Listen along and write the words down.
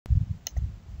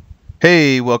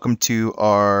Hey, welcome to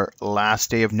our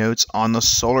last day of notes on the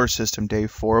solar system, day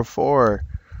 404.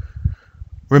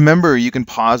 Remember, you can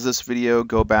pause this video,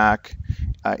 go back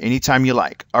anytime you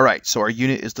like. All right, so our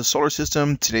unit is the solar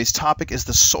system. Today's topic is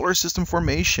the solar system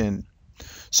formation.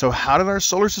 So how did our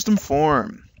solar system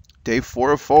form? Day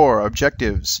 404,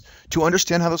 objectives. To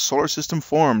understand how the solar system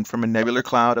formed from a nebular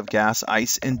cloud of gas,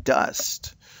 ice, and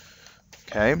dust.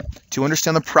 Okay, to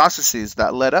understand the processes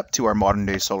that led up to our modern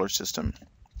day solar system.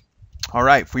 All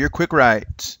right, for your quick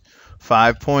write,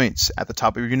 5 points at the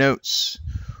top of your notes.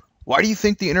 Why do you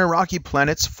think the inner rocky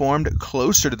planets formed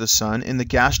closer to the sun and the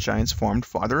gas giants formed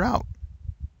farther out?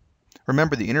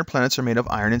 Remember, the inner planets are made of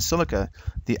iron and silica.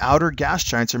 The outer gas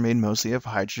giants are made mostly of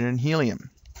hydrogen and helium.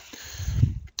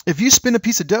 If you spin a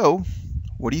piece of dough,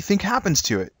 what do you think happens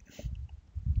to it?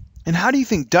 And how do you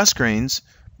think dust grains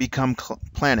become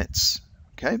planets?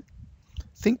 Okay.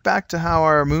 Think back to how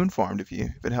our moon formed if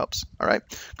it helps. All right,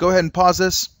 go ahead and pause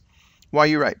this while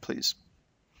you write, please.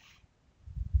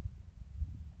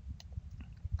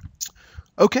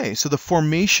 Okay, so the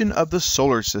formation of the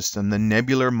solar system, the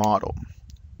nebular model.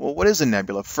 Well, what is a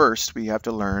nebula? First, we have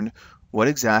to learn what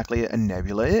exactly a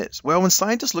nebula is. Well, when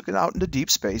scientists look out into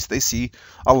deep space, they see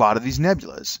a lot of these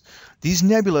nebulas. These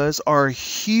nebulas are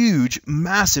huge,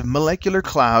 massive molecular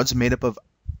clouds made up of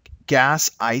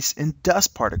gas, ice, and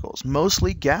dust particles,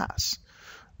 mostly gas.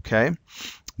 Okay,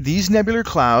 these nebular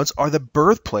clouds are the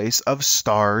birthplace of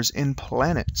stars and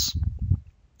planets.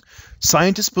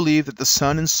 Scientists believe that the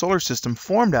sun and solar system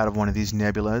formed out of one of these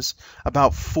nebulas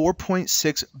about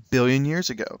 4.6 billion years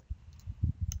ago.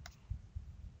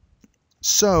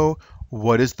 So,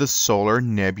 what is the solar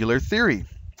nebular theory?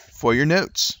 For your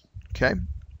notes, okay?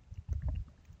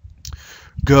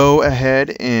 Go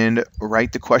ahead and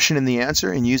write the question and the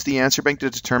answer and use the answer bank to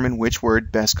determine which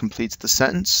word best completes the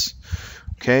sentence.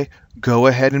 Okay, go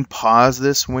ahead and pause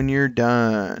this when you're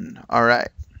done. All right.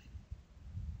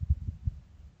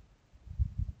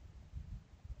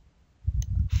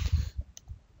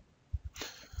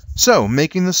 So,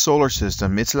 making the solar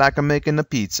system, it's like I'm making a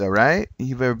pizza, right?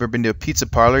 You've ever been to a pizza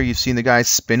parlor, you've seen the guy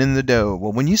spinning the dough.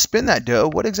 Well, when you spin that dough,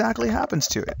 what exactly happens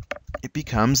to it? It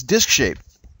becomes disc-shaped.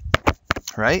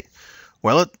 Right?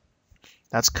 Well,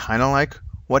 that's kind of like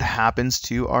what happens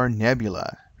to our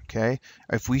nebula. Okay?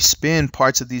 If we spin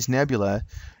parts of these nebula,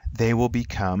 they will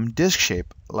become disc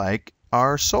shape, like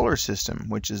our solar system,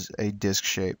 which is a disc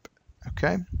shape.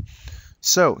 Okay?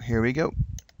 So here we go.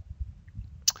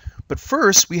 But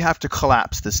first, we have to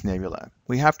collapse this nebula.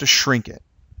 We have to shrink it.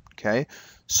 Okay?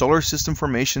 Solar system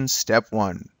formation, step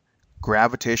 1.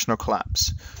 Gravitational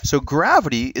collapse. So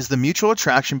gravity is the mutual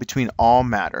attraction between all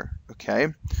matter. Okay,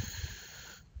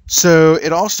 so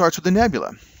it all starts with a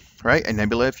nebula, right? A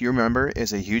nebula, if you remember,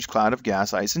 is a huge cloud of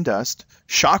gas, ice, and dust.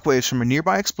 Shock waves from a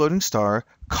nearby exploding star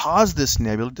cause this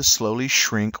nebula to slowly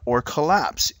shrink or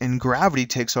collapse, and gravity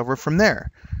takes over from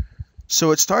there. So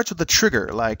it starts with a trigger,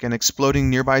 like an exploding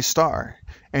nearby star,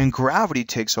 and gravity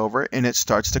takes over and it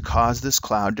starts to cause this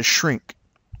cloud to shrink.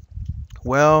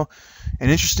 Well,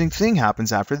 an interesting thing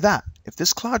happens after that. If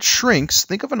this cloud shrinks,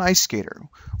 think of an ice skater.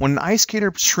 When an ice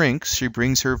skater shrinks, she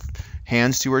brings her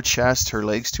hands to her chest, her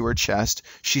legs to her chest.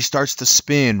 She starts to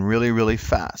spin really, really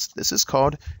fast. This is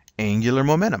called angular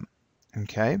momentum.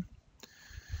 Okay?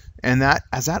 And that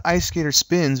as that ice skater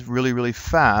spins really, really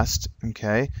fast,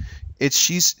 okay,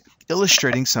 she's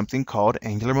illustrating something called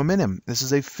angular momentum. This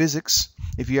is a physics.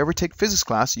 If you ever take physics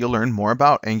class, you'll learn more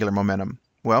about angular momentum.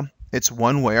 Well, it's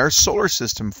one way our solar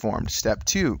system formed, step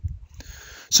 2.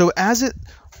 So as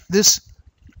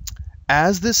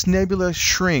this nebula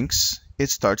shrinks, it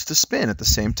starts to spin at the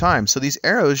same time. So these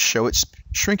arrows show it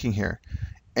shrinking here.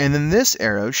 And then this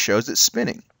arrow shows it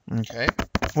spinning. Okay.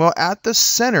 Well, at the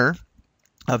center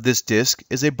of this disk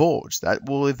is a bulge that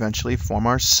will eventually form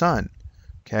our sun.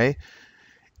 Okay.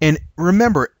 And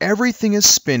remember, everything is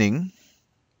spinning,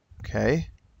 okay,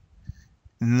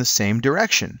 in the same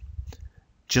direction.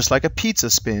 Just like a pizza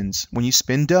spins. When you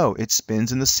spin dough, it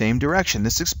spins in the same direction.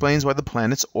 This explains why the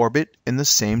planets orbit in the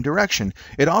same direction.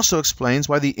 It also explains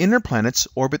why the inner planets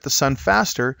orbit the sun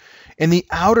faster, and the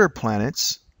outer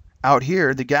planets, out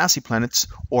here, the gassy planets,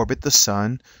 orbit the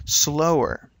sun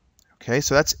slower. Okay,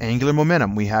 so that's angular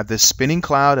momentum. We have this spinning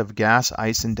cloud of gas,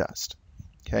 ice, and dust.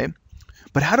 Okay,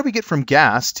 but how do we get from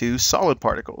gas to solid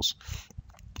particles?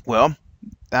 Well,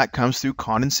 that comes through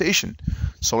condensation.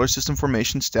 Solar system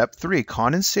formation, step 3.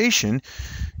 Condensation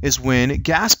is when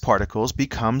gas particles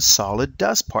become solid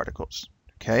dust particles.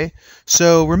 Okay,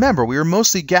 so remember, we were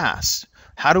mostly gas.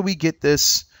 How do we get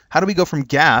this? How do we go from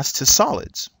gas to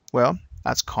solids? Well,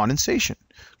 that's condensation.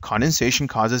 Condensation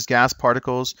causes gas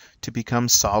particles to become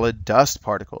solid dust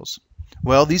particles.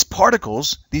 Well, these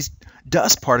particles, these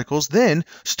dust particles, then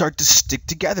start to stick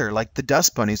together like the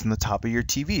dust bunnies on the top of your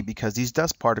TV, because these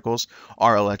dust particles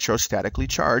are electrostatically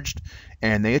charged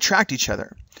and they attract each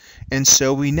other. And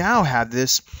so we now have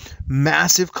this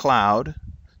massive cloud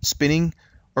spinning,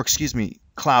 or excuse me,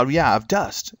 cloud, yeah, of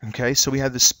dust. Okay, so we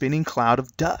have this spinning cloud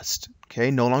of dust,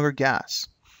 okay, no longer gas,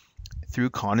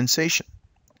 through condensation.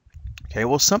 Okay,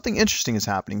 well, something interesting is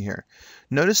happening here.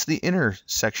 Notice the inner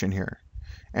section here.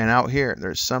 And out here,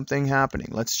 there's something happening.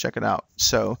 Let's check it out.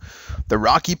 So, the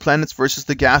rocky planets versus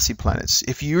the gassy planets.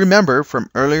 If you remember from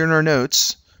earlier in our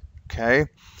notes, okay,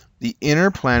 the inner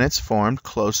planets formed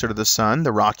closer to the sun,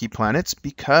 the rocky planets,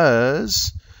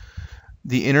 because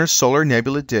the inner solar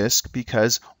nebula disk,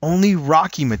 because only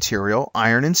rocky material,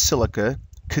 iron and silica,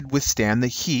 could withstand the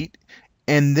heat,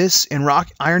 and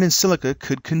iron and silica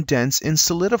could condense and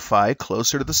solidify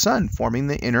closer to the sun, forming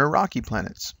the inner rocky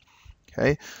planets.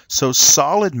 Okay, so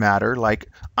solid matter like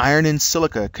iron and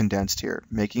silica condensed here,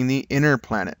 making the inner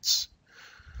planets.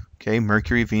 Okay,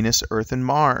 Mercury, Venus, Earth, and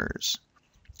Mars.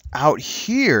 Out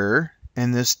here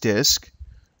in this disk,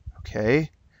 okay,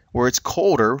 where it's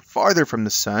colder, farther from the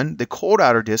sun, the cold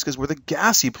outer disk is where the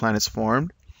gassy planets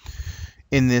formed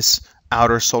in this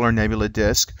outer solar nebula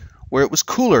disk, where it was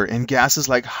cooler and gases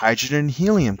like hydrogen and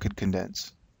helium could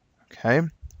condense. Okay,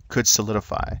 could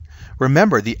solidify.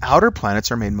 Remember, the outer planets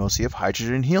are made mostly of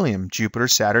hydrogen and helium. Jupiter,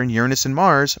 Saturn, Uranus, and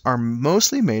Mars are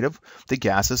mostly made of the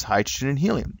gases hydrogen and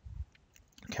helium.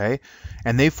 Okay,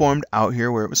 and they formed out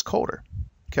here where it was colder.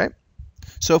 Okay,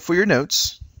 so for your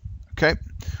notes, okay,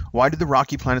 why did the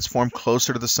rocky planets form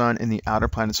closer to the sun and the outer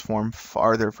planets form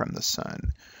farther from the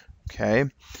sun?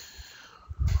 Okay,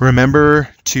 remember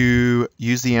to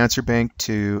use the answer bank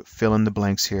to fill in the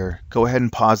blanks here. Go ahead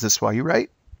and pause this while you write.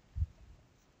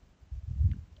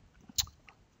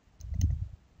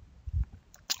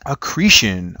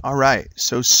 Accretion. All right,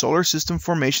 so solar system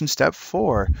formation step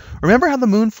 4. Remember how the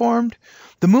moon formed?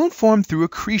 The moon formed through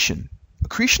accretion.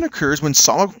 Accretion occurs when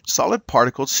solid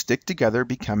particles stick together,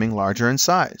 becoming larger in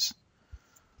size.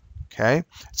 Okay,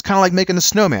 it's kind of like making a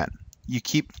snowman.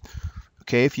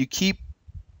 If you keep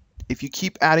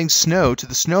adding snow to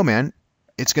the snowman,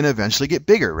 it's going to eventually get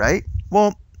bigger, right?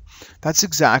 Well, that's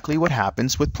exactly what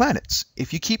happens with planets.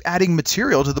 If you keep adding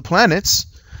material to the planets,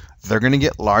 they're going to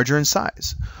get larger in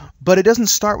size. But it doesn't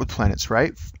start with planets,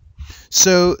 right?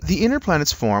 So the inner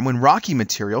planets form when rocky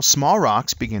material, small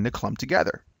rocks, begin to clump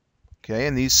together. Okay,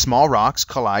 and these small rocks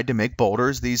collide to make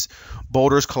boulders. These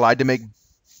boulders collide to make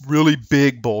really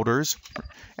big boulders.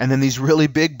 And then these really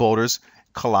big boulders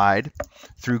collide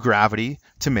through gravity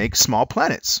to make small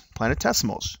planets,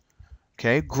 planetesimals.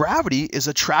 Okay, gravity is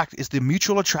the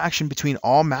mutual attraction between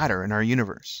all matter in our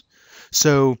universe.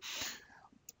 So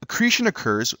accretion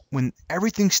occurs when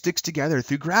everything sticks together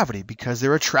through gravity because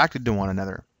they're attracted to one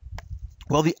another.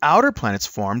 Well, the outer planets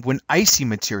formed when icy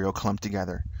material clumped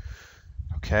together.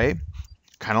 Okay,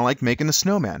 kind of like making a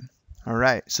snowman. All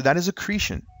right, so that is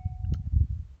accretion.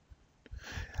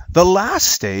 The last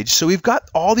stage, so we've got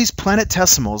all these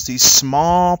planetesimals, these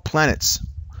small planets,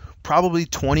 probably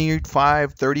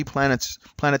 25, 30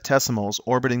 planetesimals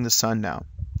orbiting the sun now.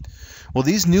 Well,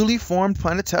 these newly formed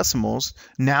planetesimals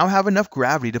now have enough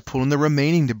gravity to pull in the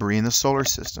remaining debris in the solar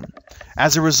system.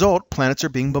 As a result, planets are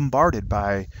being bombarded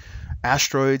by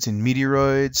asteroids and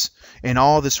meteoroids and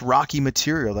all this rocky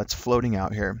material that's floating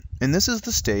out here. And this is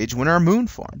the stage when our moon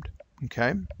formed.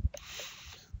 Okay?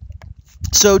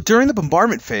 So during the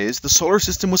bombardment phase, the solar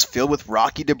system was filled with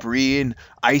rocky debris and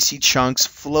icy chunks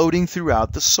floating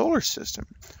throughout the solar system.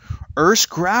 Earth's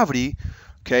gravity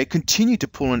continued to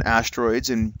pull in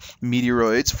asteroids and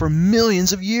meteoroids for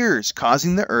millions of years,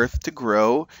 causing the Earth to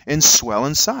grow and swell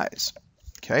in size.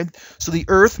 Okay, so the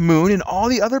Earth, Moon, and all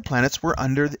the other planets were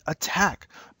under attack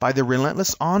by the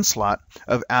relentless onslaught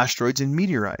of asteroids and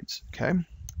meteorites. Okay,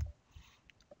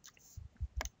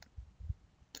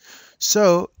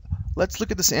 so let's look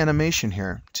at this animation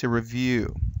here to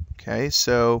review. Okay,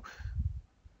 so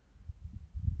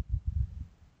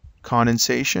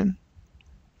condensation.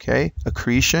 Okay,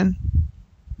 accretion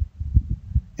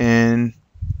and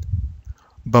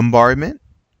bombardment,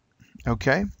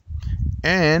 okay,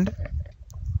 and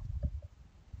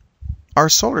our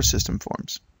solar system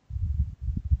forms.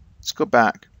 Let's go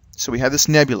back. So we have this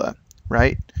nebula,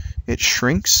 right? It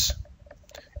shrinks,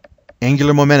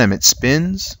 angular momentum, it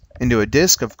spins into a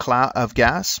disk of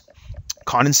gas,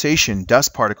 condensation,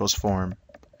 dust particles form,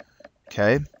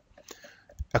 okay,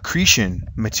 accretion,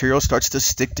 material starts to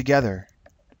stick together.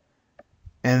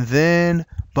 And then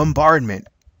bombardment,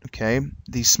 okay?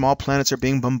 These small planets are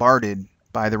being bombarded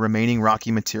by the remaining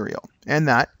rocky material. And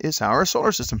that is how our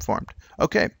solar system formed.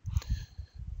 Okay.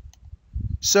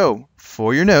 So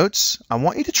for your notes, I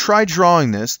want you to try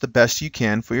drawing this the best you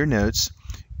can for your notes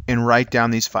and write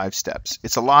down these 5 steps.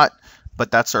 It's a lot,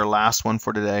 but that's our last one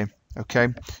for today. Okay?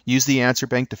 Use the answer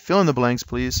bank to fill in the blanks,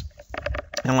 please.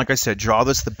 And like I said, draw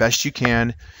this the best you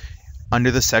can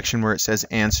under the section where it says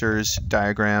answers,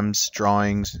 diagrams,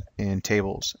 drawings, and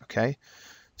tables. Okay?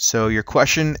 So your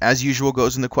question, as usual,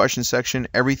 goes in the question section.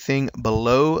 Everything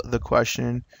below the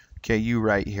question, okay, you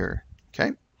write here.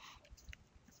 Okay?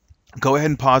 Go ahead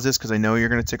and pause this because I know you're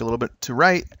going to take a little bit to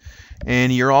write.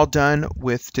 And you're all done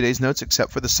with today's notes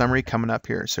except for the summary coming up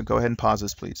here. So go ahead and pause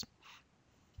this, please.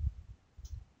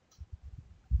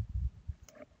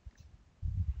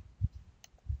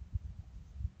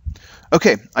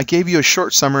 Okay, I gave you a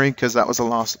short summary because that was a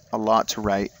lot to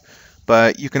write,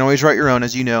 but you can always write your own,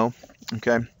 as you know.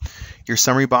 Okay, your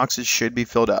summary boxes should be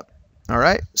filled up. All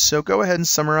right, so go ahead and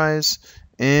summarize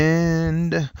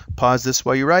and pause this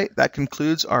while you write. That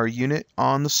concludes our unit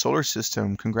on the solar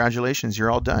system. Congratulations,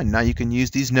 you're all done. Now you can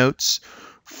use these notes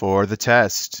for the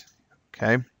test.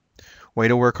 Okay, way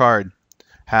to work hard.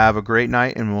 Have a great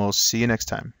night, and we'll see you next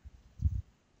time.